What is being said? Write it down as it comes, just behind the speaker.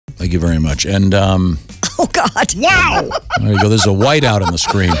Thank you very much. And oh God! Wow! There you go. There's a whiteout on the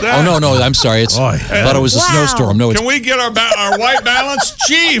screen. Oh no, I'm sorry. I thought it was a snowstorm. No, can we get our white balance?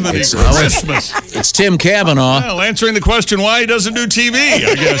 Gee, it's Christmas. It's Tim Cavanagh. Well, answering the question why he doesn't do TV,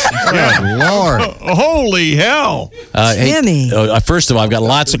 I guess. Good Lord! Holy hell! Timmy. First of all, I've got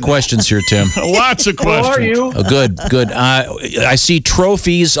lots of questions here, Tim. Lots of questions. How are you? Good. I see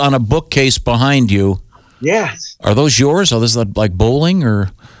trophies on a bookcase behind you. Yes. Are those yours? Are those like bowling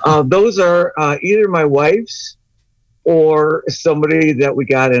or? Those are either my wife's or somebody that we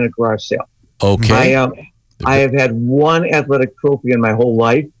got in a garage sale. Okay. I have had one athletic trophy in my whole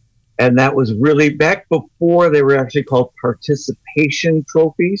life, and that was really back before they were actually called participation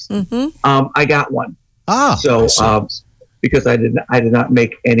trophies. I got one. So because I did not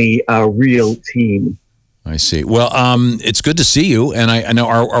make any real team. I see. Well, it's good to see you. And I know,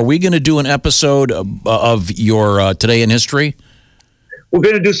 are we going to do an episode of your Today in History? We're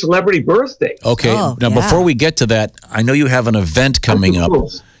going to do celebrity birthdays. Okay. Now, before we get to that, I know you have an event coming up.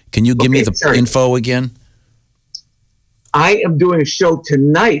 Can you give me the info again? I am doing a show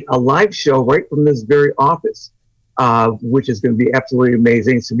tonight, a live show right from this very office, which is going to be absolutely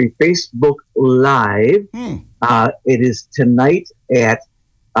amazing. It's going to be Facebook Live. It is tonight at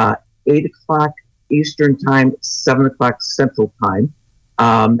 8 o'clock Eastern Time, 7 o'clock Central Time.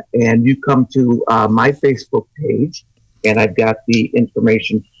 And you come to my Facebook page, and I've got the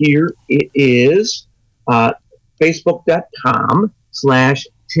information here. It is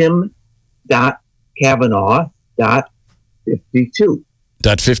facebook.com/tim.cavanagh.52.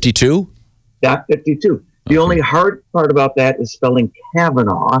 .52? .52. The only hard part about that is spelling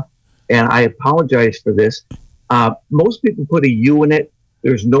Cavanagh, and I apologize for this. Most people put a U in it.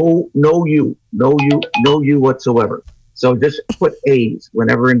 There's no U whatsoever. So just put A's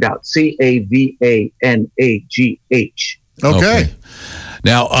whenever in doubt. CAVANAGH. Okay.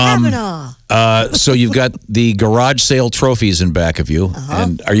 Now, so you've got the garage sale trophies in back of you,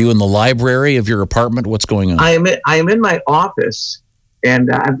 and are you in the library of your apartment? What's going on? I am in my office,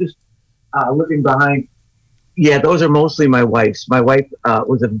 and I'm just looking behind. Yeah, those are mostly my wife's. My wife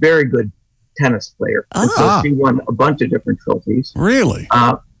was a very good tennis player, and so she won a bunch of different trophies. Really?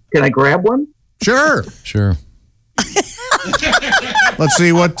 Can I grab one? Sure. Let's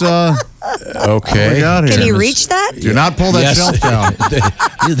see what. Okay. We got here. Can you reach that? Do not pull that shelf down.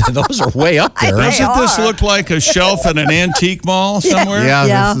 Those are way up there. Doesn't this look like a shelf at an antique mall somewhere?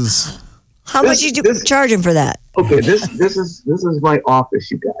 Yeah. This is. How much you charging for that? Okay, this is my office,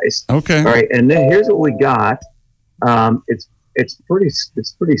 you guys. Okay. All right, and then here's what we got. It's pretty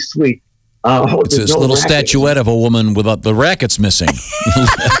sweet. It's this little statuette of a woman with the rackets missing.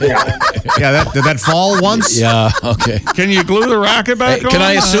 Yeah, did that fall once? Yeah. Okay. Can you glue the racket back on? Can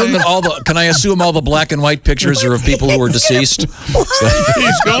I assume that all the black and white pictures are of people who are deceased? He's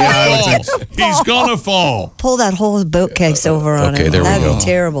gonna fall. Pull that whole boatcase over on Okay, it. there we That'd go. be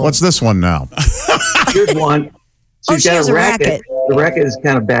terrible. What's this one now? Here's one. So she has a racket. The racket is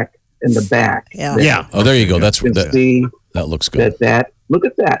kind of back in the back. Yeah. Oh, there you go. That's You can see that looks good. Look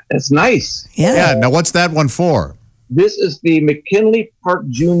at that. That's nice. Yeah. Now, what's that one for? This is the McKinley Park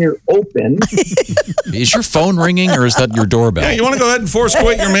Junior Open. Is your phone ringing or is that your doorbell? Yeah, you want to go ahead and force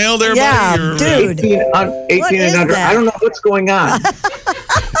quit your mail there, Yeah, buddy? dude. 18 and under. that? I don't know what's going on.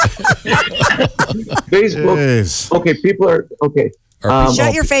 Facebook. Jeez. Okay, people are okay.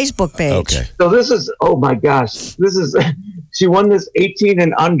 Shut your Facebook page. Okay. So this is, oh my gosh, she won this 18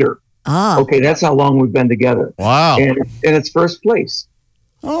 and under. Okay, that's how long we've been together. Wow. And it's first place.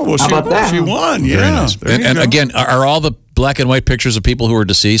 Oh, well, How about that? she won. Very Yeah. nice. And again, are all the black and white pictures of people who are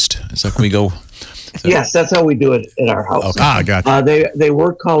deceased? Is that, can we go? Yes, that's how we do it at our house. Okay. Gotcha. They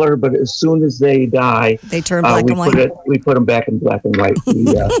were color, but as soon as they die, they turn black and white. We put them back in black and white.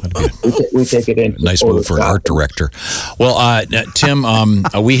 We take it in. Nice move for an art director. Well, Tim,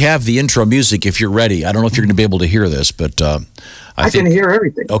 we have the intro music if you're ready. I don't know if you're going to be able to hear this, but I can hear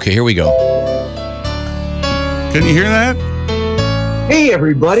everything. Okay, here we go. Can you hear that? Hey,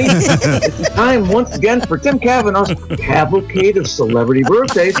 everybody. It's time once again for Tim Cavanagh's Cavalcade of Celebrity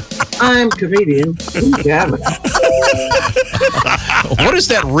Birthdays. I'm comedian Tim Cavanagh. What is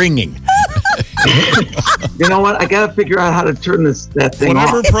that ringing? You know what? I got to figure out how to turn that thing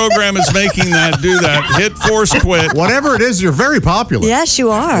Whatever off. program is making that, do that. Hit force quit. Whatever it is, you're very popular. Yes, you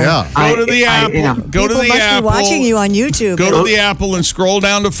are. Yeah. Go to the Apple. Go to the People must Apple. be watching you on YouTube. Go to the Apple and scroll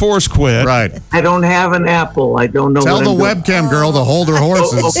down to force quit. Right. I don't have an Apple. I don't know. Tell what the I'm doing. webcam girl to hold her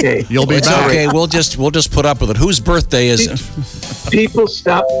horses. Okay. You'll be It's back. okay. We'll just put up with it. Whose birthday is it? People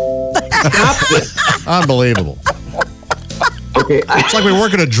stop this. Unbelievable. Okay. It's like we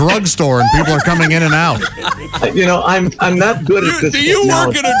work at a drugstore and people are coming in and out. I'm not good at this. Do you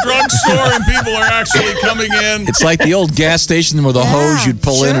work at a drugstore and people are actually coming in? It's like the old gas station with a hose you'd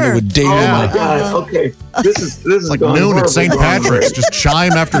pull in and it would ding. Oh my God! Okay, this is Like noon at St. Patrick's, just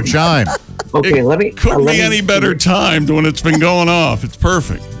chime after chime. Okay, let me. Couldn't be any better timed when it's been going off. It's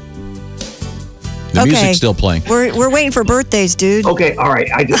perfect. The music's still playing. We're waiting for birthdays, dude. Okay, all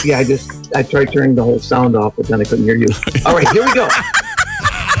right. I tried turning the whole sound off, but then I couldn't hear you. All right, here we go.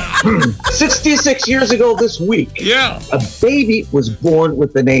 66 years ago this week, a baby was born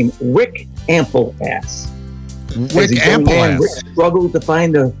with the name Rick Ampleass. Rick Ampleass. Rick struggled to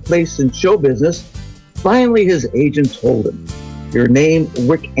find a place in show business. Finally, his agent told him, "Your name,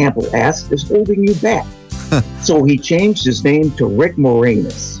 Rick Ampleass, is holding you back." So he changed his name to Rick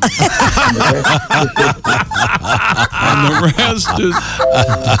Moranis. And the rest is.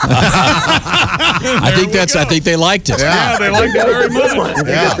 I think they liked it. Yeah, they liked it very much. I think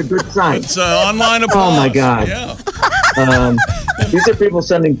that's a good sign. It's online applause. Oh my God. Yeah. These are people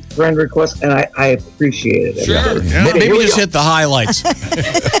sending friend requests, and I appreciate it. Sure. Yeah. Maybe just hit the highlights.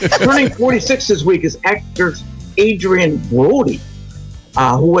 Turning 46 this week is actor Adrian Brody,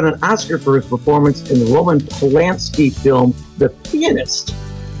 who won an Oscar for his performance in the Roman Polanski film The Pianist.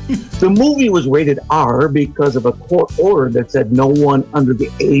 The movie was rated R because of a court order that said no one under the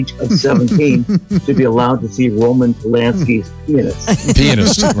age of 17 should be allowed to see Roman Polanski's Pianist.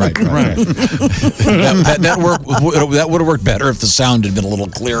 Pianist, right. That would have worked better if the sound had been a little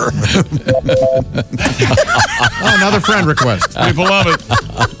clearer. Oh, another friend request. People love it.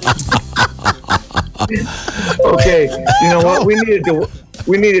 Okay, you know what? We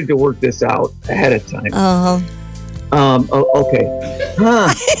needed to work this out ahead of time. Okay.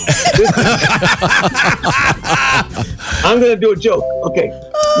 I'm gonna do a joke. Okay.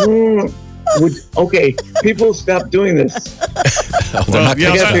 Okay. People stop doing this. I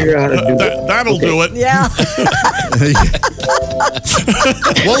gotta figure out how to do it. That'll do it. Yeah.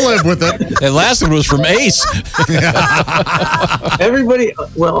 We'll live with it. The last one was from Ace. Everybody.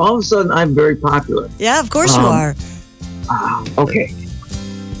 Well, all of a sudden, I'm very popular. Yeah, of course you are. Okay.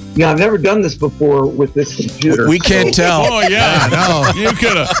 Yeah, I've never done this before with this computer. We can't tell. Oh yeah, no. You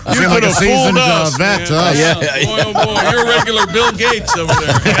could have. You like could a have seasoned fooled us. vet. Man. Boy, oh boy, you're a regular Bill Gates over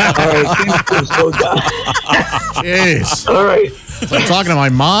there. All right, things could slow down. Jeez. All right. I'm talking to my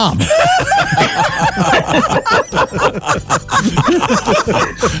mom.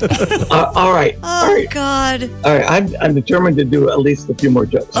 All right. Oh, God. All right. I'm determined to do at least a few more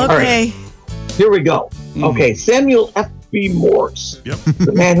jokes. Okay. All right. Here we go. Okay. Samuel F.B. Morse,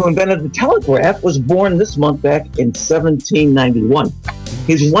 the man who invented the telegraph, was born this month back in 1791.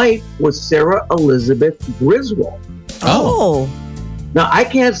 His wife was Sarah Elizabeth Griswold. Oh. Now, I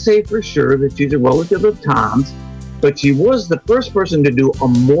can't say for sure that she's a relative of Tom's, but she was the first person to do a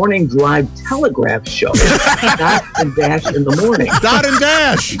morning drive telegraph show. Dot and dash in the morning. Dot and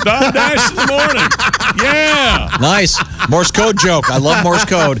dash. Dot and dash in the morning. Yeah. Nice. Morse code joke. I love Morse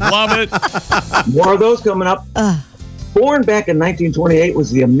code. Love it. More of those coming up. Born back in 1928 was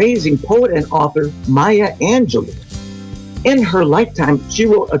the amazing poet and author Maya Angelou. In her lifetime, she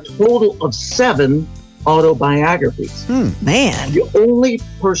wrote a total of 7 autobiographies. Man. The only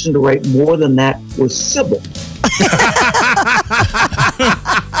person to write more than that was Sybil.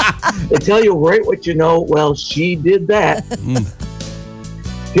 They tell you right what you know. Well, she did that.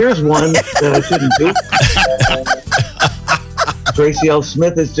 Here's one that I shouldn't do. Tracy L.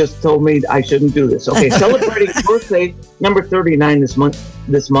 Smith has just told me I shouldn't do this. Okay, celebrating birthday number 39 this month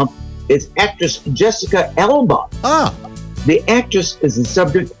is actress Jessica Alba. The actress is the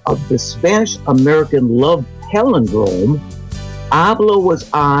subject of the Spanish-American love palindrome. Hablo was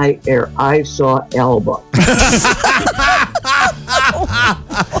I ere I saw Alba.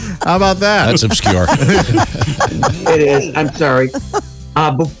 How about that? That's obscure. It is. I'm sorry.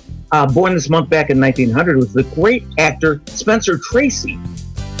 Born this month back in 1900 was the great actor Spencer Tracy.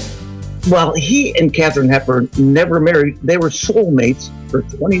 Well, he and Katharine Hepburn never married. They were soulmates for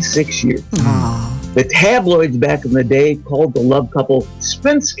 26 years. The tabloids back in the day called the love couple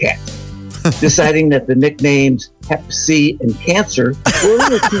Spence Cat, deciding that the nicknames Hep C and Cancer were a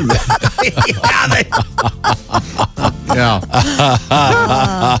little too young.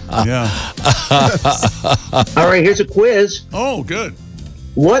 Yeah. All right, here's a quiz. Oh, good.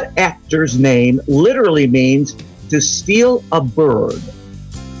 What actor's name literally means to steal a bird?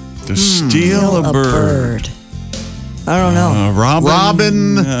 To steal a bird. I don't know.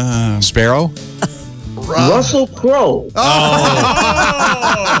 Robin. Sparrow? Russell Crowe.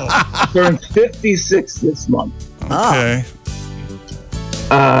 Oh. Turned 56 this month. Okay.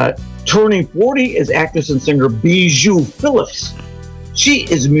 Turning 40 is actress and singer Bijou Phillips. She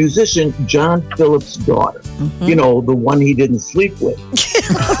is musician John Phillips' daughter. You know, the one he didn't sleep with.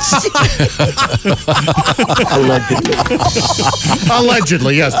 Allegedly.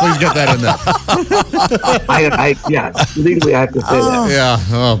 Allegedly, yes. Please get that in there. Yeah, legally I have to say that. Yeah.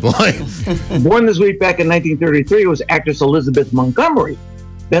 Oh, boy. Born this week back in 1933 was actress Elizabeth Montgomery,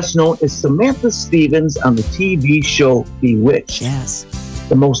 best known as Samantha Stevens on the TV show Bewitched. Yes.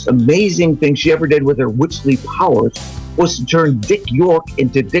 The most amazing thing she ever did with her witchly powers was to turn Dick York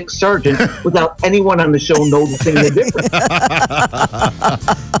into Dick Sargent without anyone on the show noticing the difference.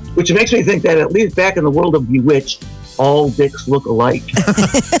 Which makes me think that at least back in the world of Bewitched, all dicks look alike.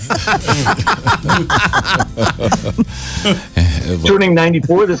 Turning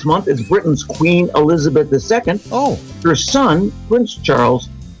 94 this month is Britain's Queen Elizabeth II. Oh. Her son, Prince Charles,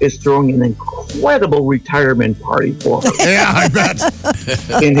 is throwing an incredible retirement party for her. Yeah, I bet.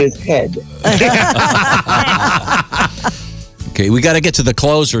 In his head. Okay, we got to get to the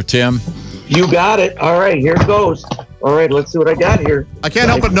closer, Tim. You got it. All right, here it goes. All right, let's see what I got here. I can't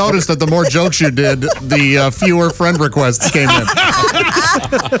help but notice that the more jokes you did, the fewer friend requests came in.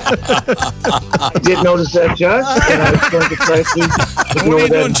 I did notice that, Josh. And I was going to try to What are you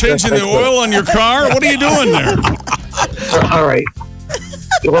doing, changing the oil on your car? What are you doing there? All right.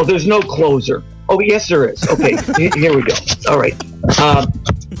 Well, there's no closer. Oh, yes, there is. Okay, here we go. All right.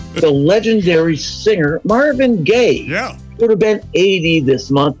 The legendary singer Marvin Gaye would have been 80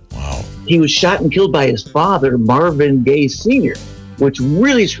 this month. Wow. He was shot and killed by his father, Marvin Gaye Sr., which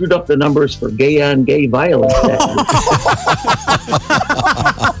really screwed up the numbers for gay-on-gay violence.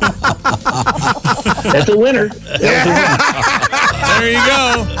 That's a winner. There you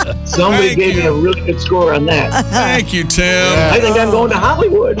go. Somebody gave me a really good score on that. Thank you, Tim. I think I'm going to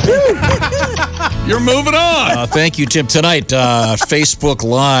Hollywood. You're moving on. Thank you, Tim. Tonight, Facebook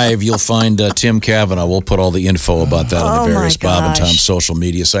Live, you'll find Tim Cavanagh. We'll put all the info about that on the various Bob and Tom social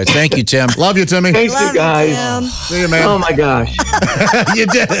media sites. Thank you, Tim. Love you, Timmy. Thanks, you guys. Tim. See you, man. Oh, my gosh. You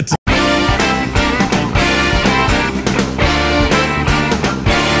did it.